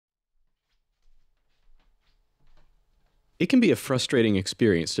It can be a frustrating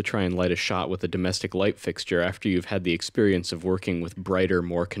experience to try and light a shot with a domestic light fixture after you've had the experience of working with brighter,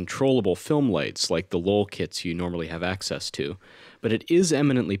 more controllable film lights like the Lowell kits you normally have access to. But it is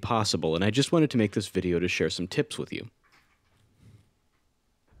eminently possible, and I just wanted to make this video to share some tips with you.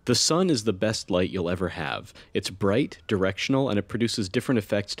 The sun is the best light you'll ever have. It's bright, directional, and it produces different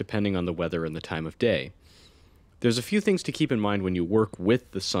effects depending on the weather and the time of day. There's a few things to keep in mind when you work with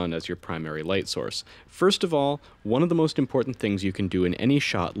the sun as your primary light source. First of all, one of the most important things you can do in any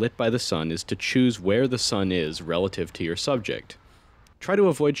shot lit by the sun is to choose where the sun is relative to your subject. Try to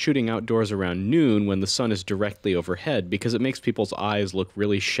avoid shooting outdoors around noon when the sun is directly overhead because it makes people's eyes look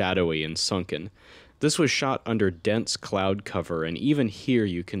really shadowy and sunken. This was shot under dense cloud cover, and even here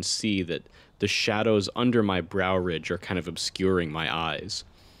you can see that the shadows under my brow ridge are kind of obscuring my eyes.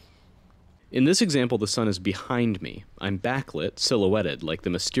 In this example, the sun is behind me. I'm backlit, silhouetted, like the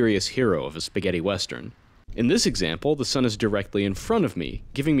mysterious hero of a spaghetti western. In this example, the sun is directly in front of me,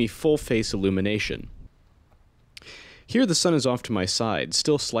 giving me full-face illumination. Here the sun is off to my side,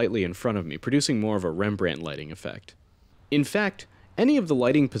 still slightly in front of me, producing more of a Rembrandt lighting effect. In fact, any of the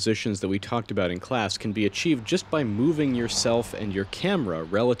lighting positions that we talked about in class can be achieved just by moving yourself and your camera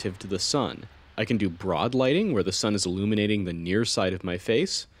relative to the sun. I can do broad lighting, where the sun is illuminating the near side of my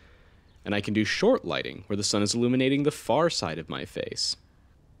face, and I can do short lighting, where the sun is illuminating the far side of my face.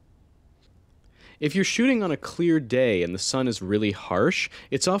 If you're shooting on a clear day and the sun is really harsh,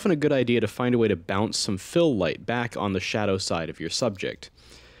 it's often a good idea to find a way to bounce some fill light back on the shadow side of your subject.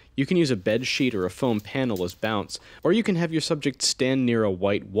 You can use a bed sheet or a foam panel as bounce, or you can have your subject stand near a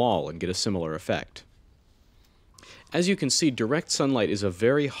white wall and get a similar effect. As you can see, direct sunlight is a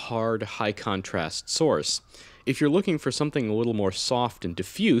very hard, high-contrast source. If you're looking for something a little more soft and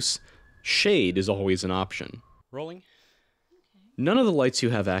diffuse, shade is always an option. Rolling. None of the lights you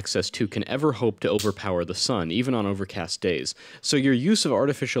have access to can ever hope to overpower the sun, even on overcast days, so your use of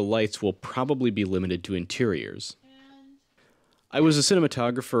artificial lights will probably be limited to interiors. I was a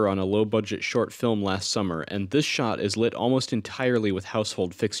cinematographer on a low-budget short film last summer, and this shot is lit almost entirely with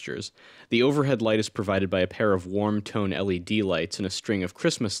household fixtures. The overhead light is provided by a pair of warm-tone LED lights and a string of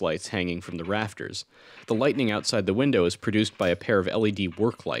Christmas lights hanging from the rafters. The lighting outside the window is produced by a pair of LED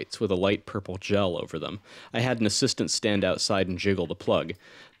work lights with a light purple gel over them. I had an assistant stand outside and jiggle the plug.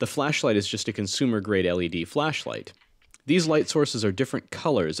 The flashlight is just a consumer-grade LED flashlight. These light sources are different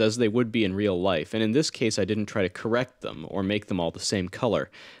colors as they would be in real life, and in this case I didn't try to correct them or make them all the same color.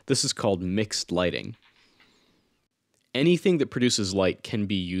 This is called mixed lighting. Anything that produces light can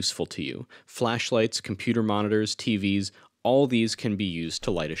be useful to you. Flashlights, computer monitors, TVs, all these can be used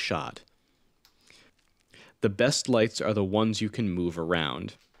to light a shot. The best lights are the ones you can move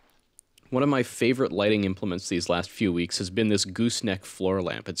around. One of my favorite lighting implements these last few weeks has been this gooseneck floor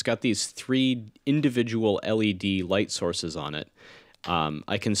lamp. It's got these 3 individual LED light sources on it.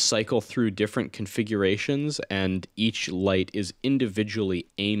 I can cycle through different configurations, and each light is individually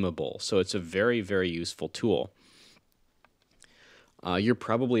aimable, so it's a very, very useful tool. You're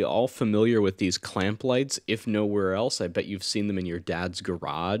probably all familiar with these clamp lights, if nowhere else. I bet you've seen them in your dad's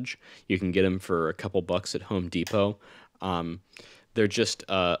garage. You can get them for a couple bucks at Home Depot. They're just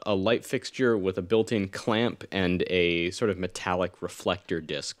a light fixture with a built-in clamp and a sort of metallic reflector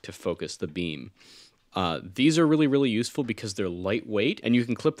disc to focus the beam. These are really, really useful because they're lightweight, and you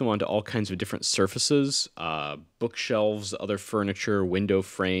can clip them onto all kinds of different surfaces, bookshelves, other furniture, window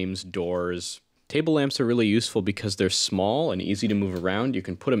frames, doors. Table lamps are really useful because they're small and easy to move around. You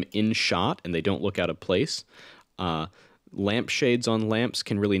can put them in shot, and they don't look out of place. Lampshades on lamps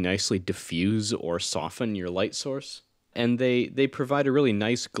can really nicely diffuse or soften your light source. And they provide a really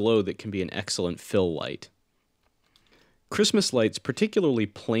nice glow that can be an excellent fill light. Christmas lights, particularly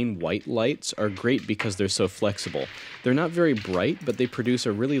plain white lights, are great because they're so flexible. They're not very bright, but they produce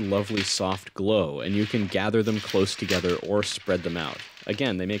a really lovely soft glow, and you can gather them close together or spread them out.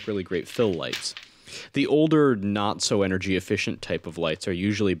 Again, they make really great fill lights. The older, not-so-energy efficient type of lights are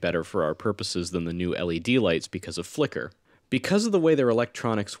usually better for our purposes than the new LED lights because of flicker. Because of the way their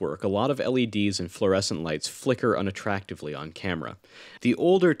electronics work, a lot of LEDs and fluorescent lights flicker unattractively on camera. The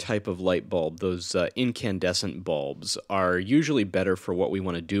older type of light bulb, those incandescent bulbs, are usually better for what we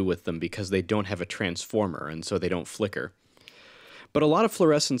want to do with them because they don't have a transformer, and so they don't flicker. But a lot of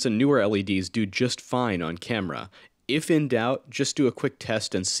fluorescents and newer LEDs do just fine on camera. If in doubt, just do a quick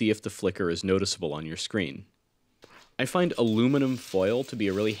test and see if the flicker is noticeable on your screen. I find aluminum foil to be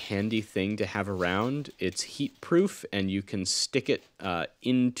a really handy thing to have around. It's heat-proof, and you can stick it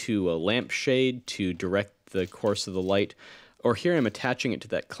into a lampshade to direct the course of the light. Or here I'm attaching it to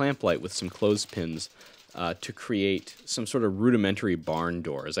that clamp light with some clothespins to create some sort of rudimentary barn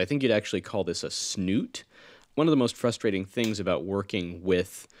doors. I think you'd actually call this a snoot. One of the most frustrating things about working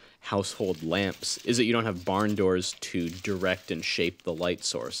with household lamps is that you don't have barn doors to direct and shape the light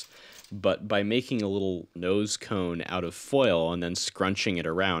source. But by making a little nose cone out of foil and then scrunching it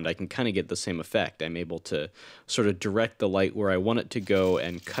around, I can kind of get the same effect. I'm able to sort of direct the light where I want it to go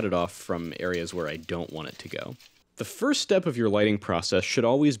and cut it off from areas where I don't want it to go. The first step of your lighting process should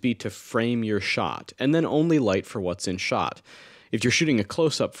always be to frame your shot, and then only light for what's in shot. If you're shooting a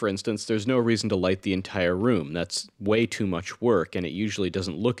close-up, for instance, there's no reason to light the entire room. That's way too much work, and it usually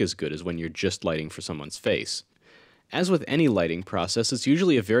doesn't look as good as when you're just lighting for someone's face. As with any lighting process, it's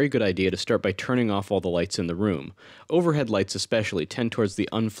usually a very good idea to start by turning off all the lights in the room. Overhead lights especially tend towards the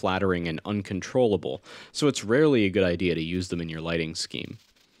unflattering and uncontrollable, so it's rarely a good idea to use them in your lighting scheme.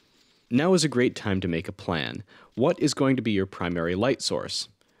 Now is a great time to make a plan. What is going to be your primary light source?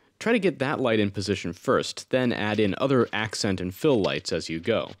 Try to get that light in position first, then add in other accent and fill lights as you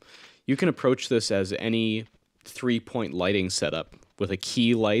go. You can approach this as any three-point lighting setup, with a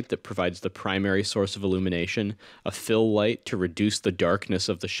key light that provides the primary source of illumination, a fill light to reduce the darkness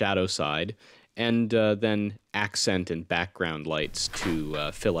of the shadow side, and then accent and background lights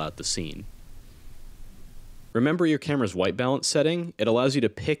to fill out the scene. Remember your camera's white balance setting? It allows you to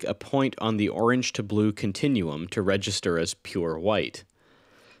pick a point on the orange to blue continuum to register as pure white.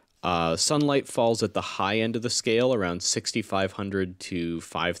 Sunlight falls at the high end of the scale, around 6,500 to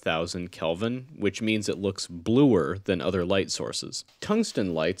 5,000 Kelvin, which means it looks bluer than other light sources.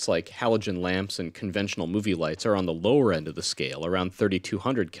 Tungsten lights, like halogen lamps and conventional movie lights, are on the lower end of the scale, around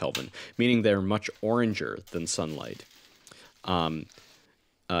 3,200 Kelvin, meaning they're much oranger than sunlight.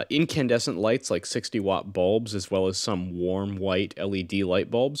 Incandescent lights like 60-watt bulbs, as well as some warm white LED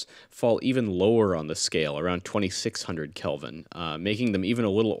light bulbs, fall even lower on the scale, around 2600 Kelvin, making them even a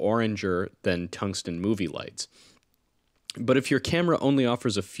little oranger than tungsten movie lights. But if your camera only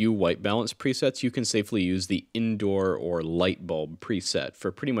offers a few white balance presets, you can safely use the indoor or light bulb preset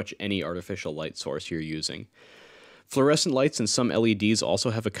for pretty much any artificial light source you're using. Fluorescent lights and some LEDs also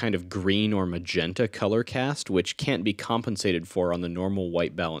have a kind of green or magenta color cast, which can't be compensated for on the normal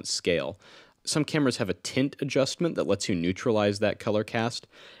white balance scale. Some cameras have a tint adjustment that lets you neutralize that color cast,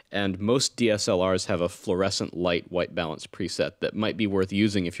 and most DSLRs have a fluorescent light white balance preset that might be worth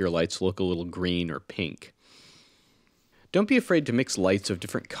using if your lights look a little green or pink. Don't be afraid to mix lights of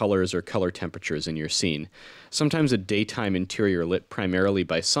different colors or color temperatures in your scene. Sometimes a daytime interior lit primarily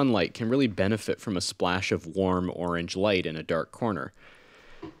by sunlight can really benefit from a splash of warm orange light in a dark corner.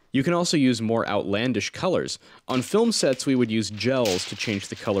 You can also use more outlandish colors. On film sets, we would use gels to change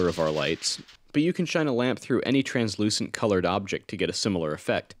the color of our lights, but you can shine a lamp through any translucent colored object to get a similar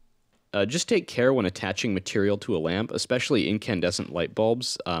effect. Just take care when attaching material to a lamp, especially incandescent light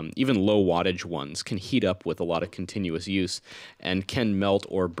bulbs. Even low wattage ones can heat up with a lot of continuous use and can melt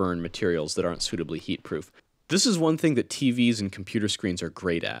or burn materials that aren't suitably heatproof. This is one thing that TVs and computer screens are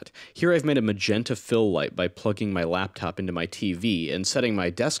great at. Here I've made a magenta fill light by plugging my laptop into my TV and setting my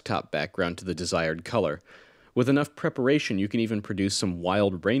desktop background to the desired color. With enough preparation, you can even produce some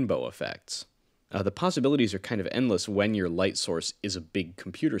wild rainbow effects. The possibilities are kind of endless when your light source is a big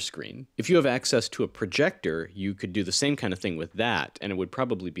computer screen. If you have access to a projector, you could do the same kind of thing with that, and it would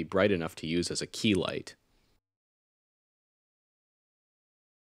probably be bright enough to use as a key light.